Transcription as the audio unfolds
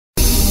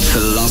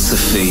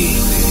philosophy.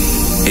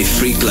 A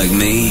freak like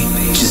me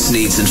just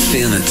needs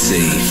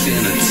infinity.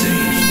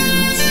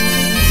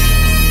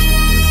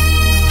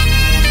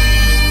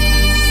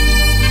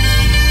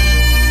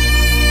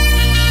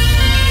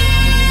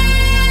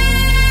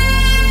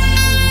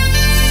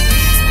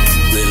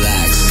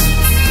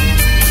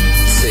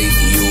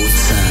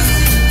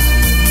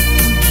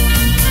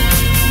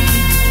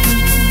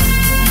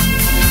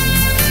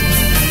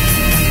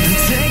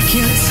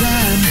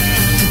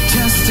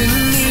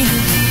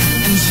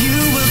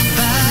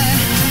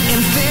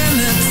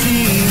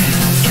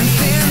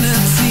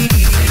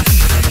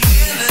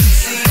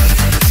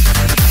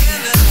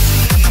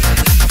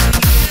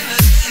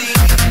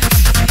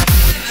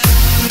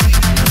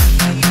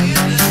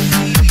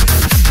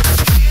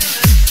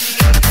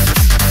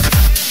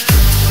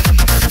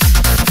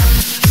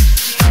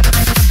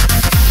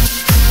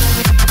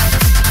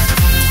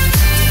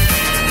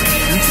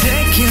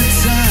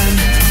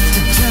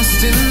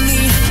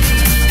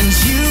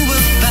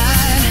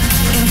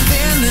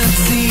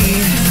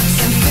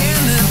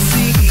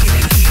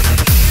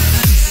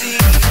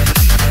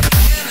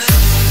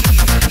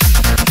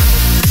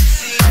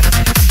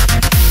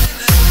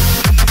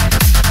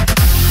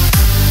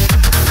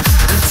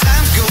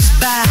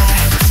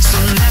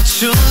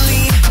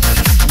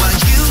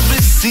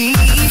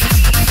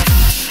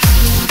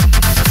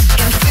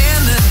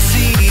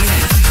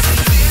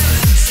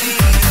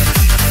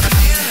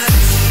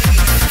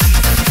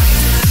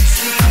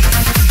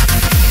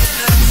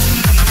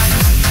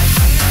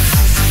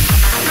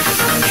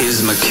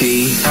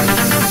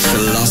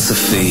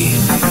 Philosophy.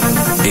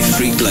 A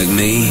freak like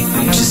me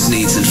just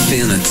needs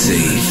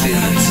infinity.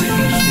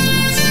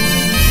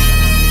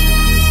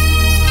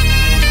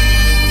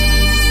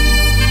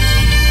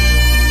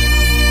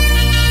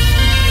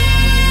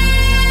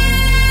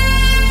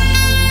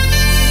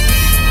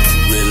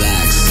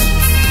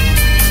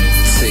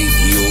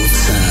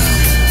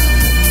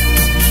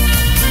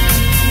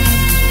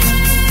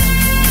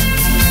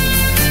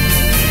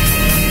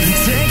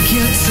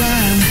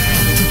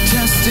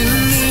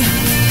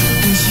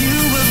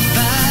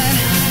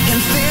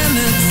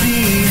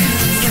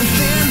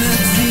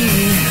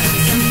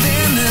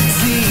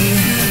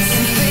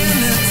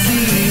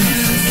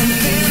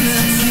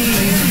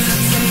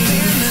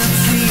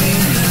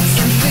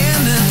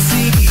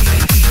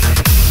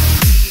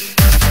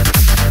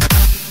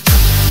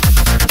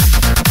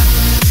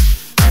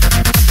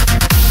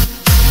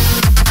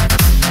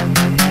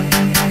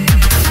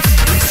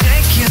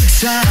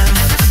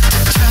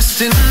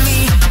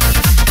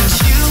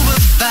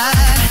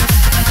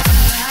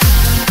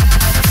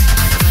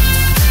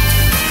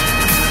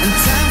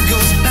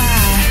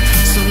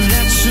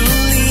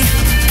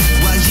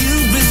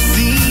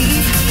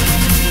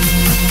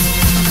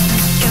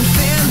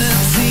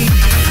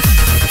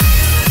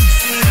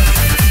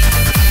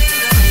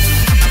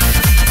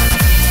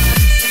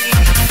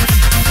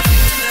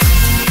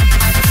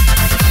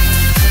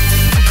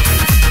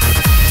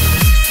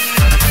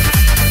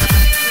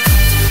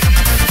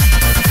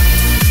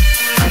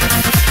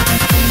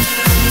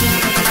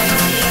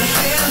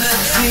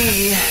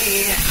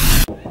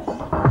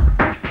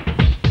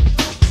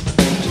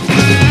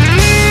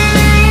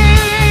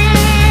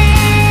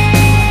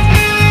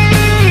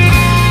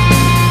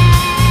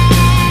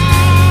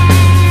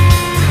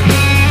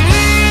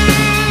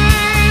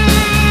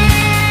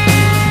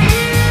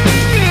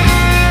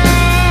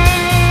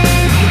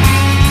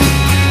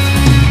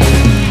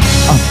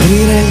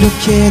 Aprire gli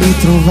occhi e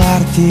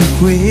ritrovarti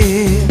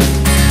qui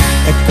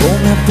è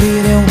come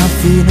aprire una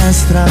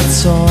finestra al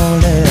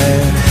sole,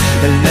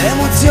 è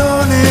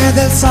l'emozione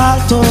del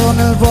salto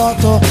nel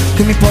vuoto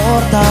che mi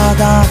porta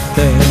da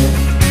te.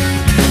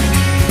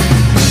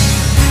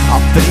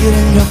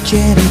 Aprire gli occhi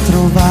e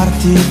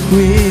ritrovarti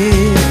qui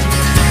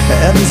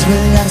è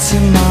risvegliarsi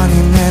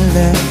mani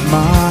nelle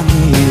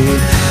mani,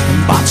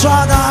 un bacio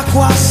ad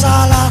acqua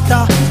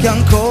salata che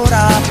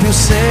ancora più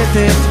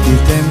sete di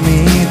te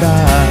mi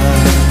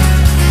dà.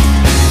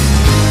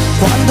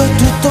 Quando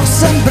tutto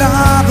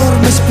sembrava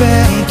ormai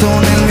spento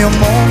nel mio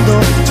mondo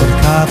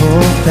cercavo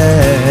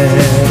te.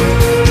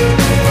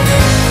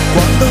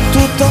 Quando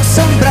tutto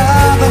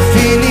sembrava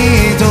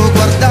finito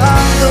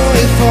guardando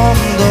il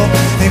fondo,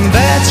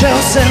 invece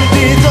ho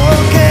sentito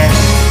che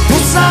tu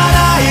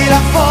sarai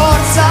la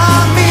forza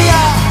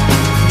mia,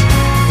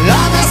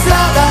 la mia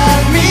strada,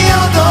 il mio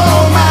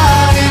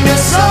domani, il mio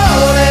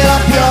sole, la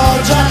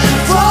pioggia, il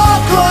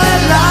fuoco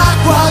e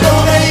l'acqua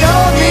dove io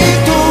mi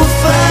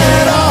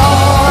tufferò.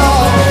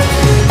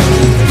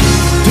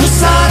 Tu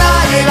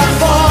sarai la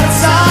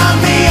forza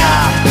mia,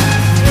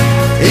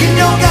 il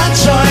mio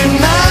gancio in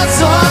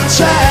mezzo al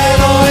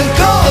cielo, il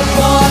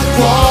colpo al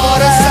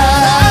cuore,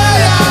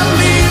 sarai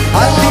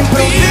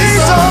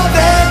all'improvviso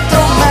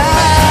dentro me,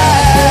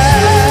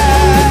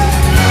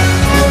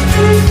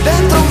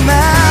 dentro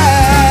me.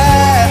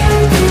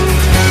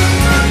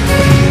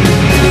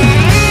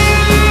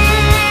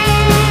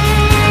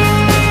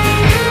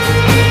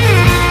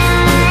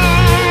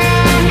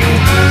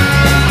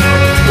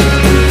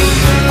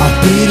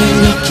 Aprire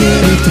gli occhi e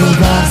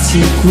ritrovarsi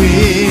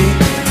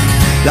qui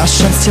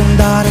lasciarsi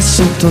andare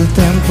sotto il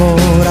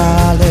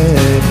temporale,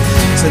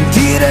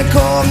 sentire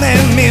come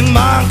mi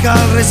manca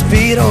il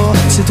respiro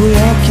se i tuoi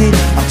occhi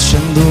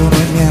accendono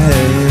i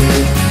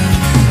miei.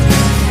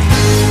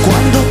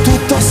 Quando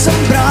tutto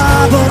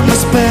sembrava ormai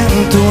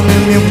spento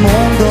nel mio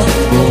mondo,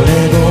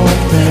 volevo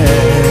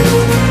te.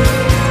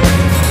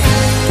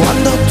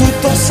 Quando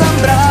tutto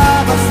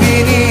sembrava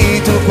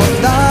finito,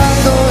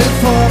 guardando il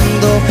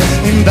fondo,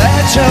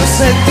 invece ho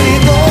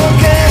sentito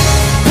che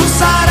tu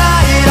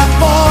sarai la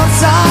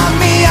forza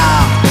mia,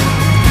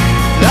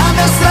 la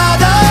mia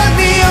strada, il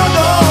mio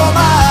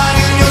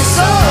domani, il mio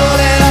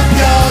sole, la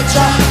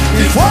pioggia,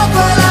 il fuoco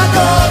e la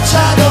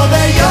goccia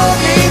dove io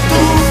mi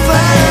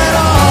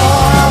tufferò.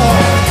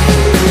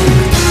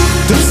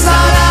 Tu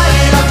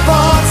sarai la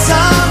forza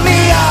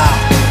mia,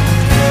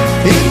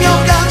 il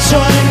mio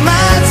gancio in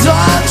mezzo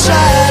al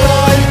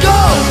cielo, il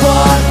colpo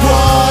al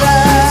cuore,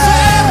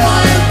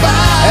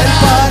 e il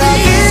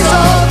paradiso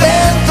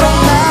dentro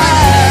me.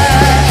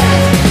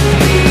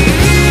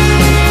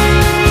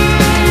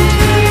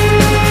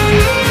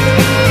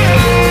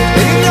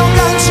 Il mio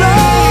gancio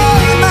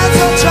in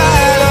mezzo al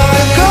cielo,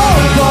 il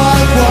colpo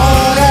al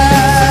cuore,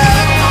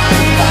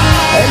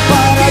 e il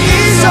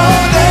paradiso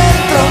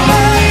dentro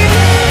me.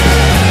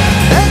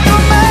 Dentro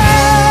me.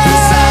 Tu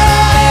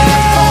sarai la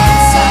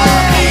forza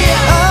mia,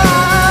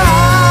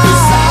 tu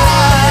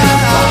sarai la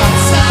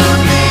forza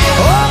mia,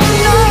 oh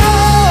no,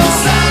 tu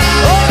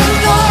sarai la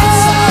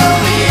forza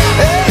mia,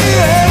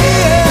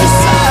 tu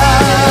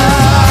sarai la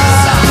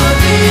forza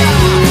mia.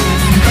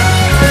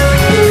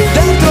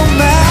 Dentro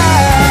me,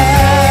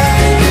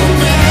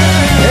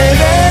 e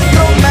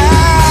dentro me.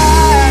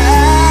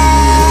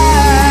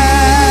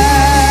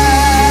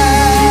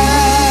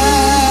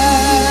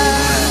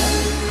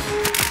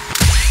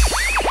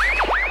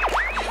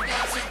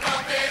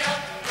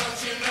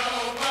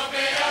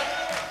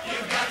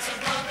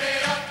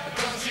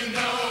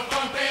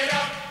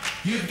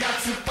 You've got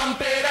to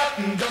pump it up,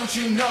 don't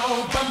you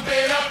know, pump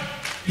it up.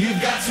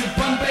 You've got to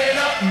pump it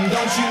up,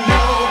 don't you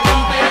know,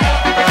 pump it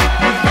up.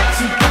 You've got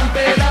to pump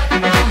it up,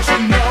 don't you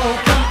know,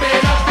 pump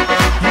it up.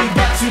 You've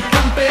got to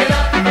pump it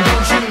up,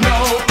 don't you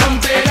know,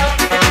 pump it up.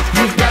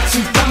 You've got to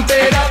pump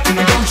it up,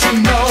 don't you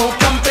know,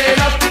 pump it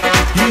up.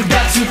 You've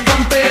got to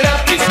pump it up.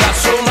 It's not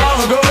so long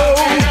ago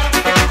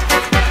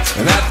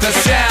that the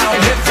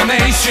sound hit the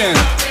nation.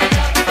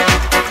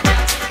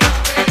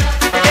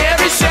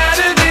 Every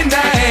Saturday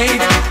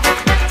night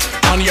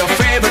on your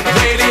favorite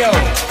radio,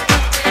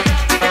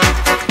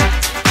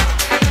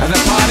 and the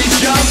party's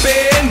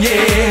jumping,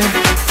 yeah,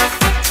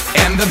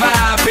 and the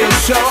vibe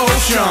feels so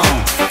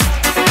strong.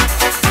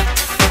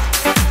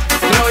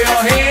 Throw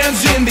your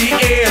hands in the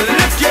air,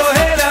 lift your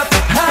head up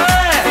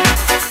high.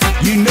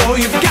 You know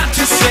you've got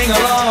to sing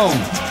along.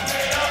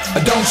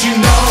 Don't you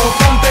know,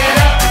 pump it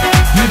up.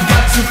 You've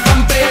got to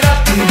pump it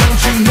up.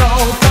 Don't you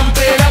know, pump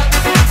it up.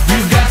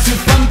 You've got to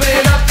pump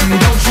it up.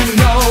 Don't you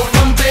know,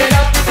 pump it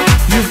up.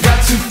 You've got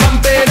to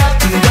pump it up.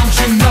 Don't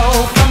you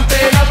know, pump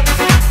it up.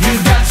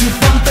 You've got to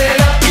pump it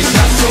up. It's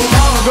not so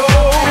long ago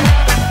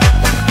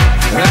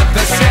that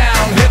the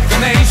sound hit the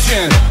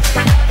nation.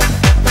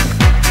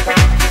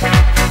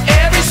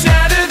 Every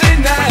Saturday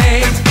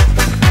night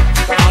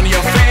on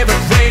your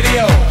favorite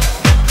radio,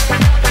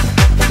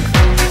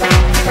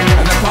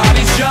 and the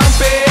party's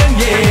jumping,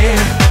 yeah,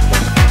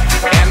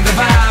 and the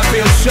vibe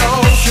feels so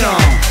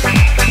strong.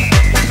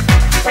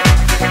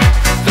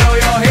 Throw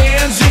your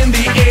hands in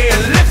the air,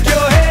 lift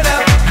your head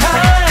up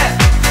high.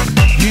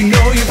 You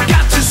know you've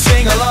got to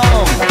sing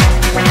along.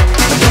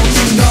 Don't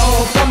you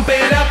know, pump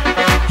it up.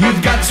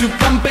 You've got to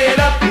pump it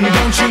up.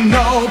 Don't you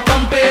know,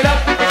 pump it up.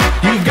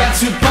 You've got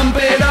to pump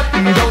it up.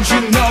 Don't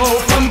you know,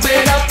 pump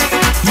it up.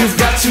 You've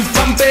got to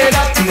pump it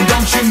up.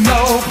 Don't you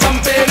know,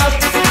 pump it up.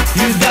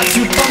 You've got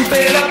to pump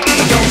it up.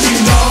 Don't you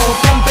know,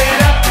 pump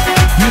it up.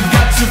 You've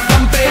got to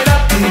pump it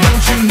up.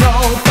 Don't you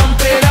know,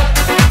 pump it up.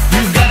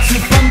 You've got to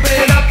pump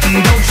it up.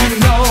 Don't you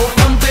know,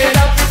 pump it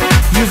up.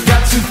 You've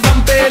got to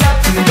pump it up.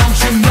 Don't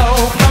you know,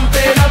 pump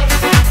it up.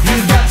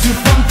 You've got to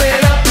pump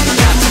it up.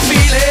 Got to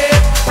feel it.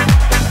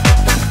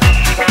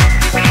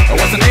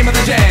 What's the name of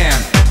the jam?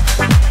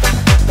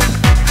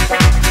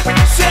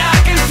 Say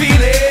I can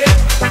feel it.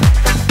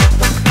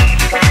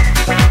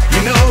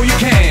 You know you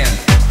can.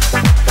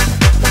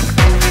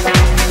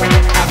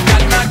 I've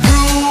got my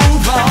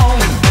groove on,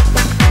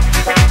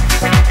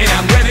 and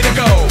I'm ready to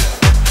go.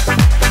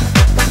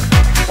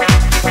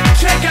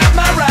 Check out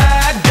my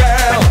ride,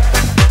 girl,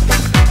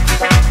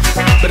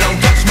 but don't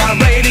touch my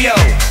radio.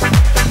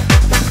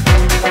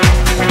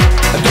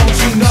 Don't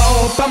you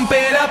know, pump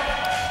it up.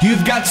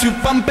 You've got to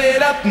pump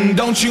it up.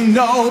 Don't you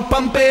know,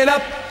 pump it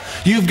up.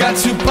 You've got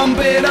to pump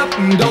it up.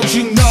 Don't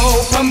you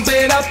know, pump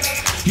it up.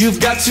 You've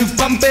got to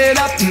pump it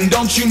up.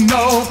 Don't you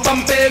know,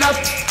 pump it up.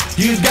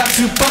 You've got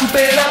to pump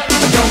it up.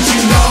 Don't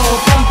you know,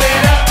 pump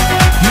it up.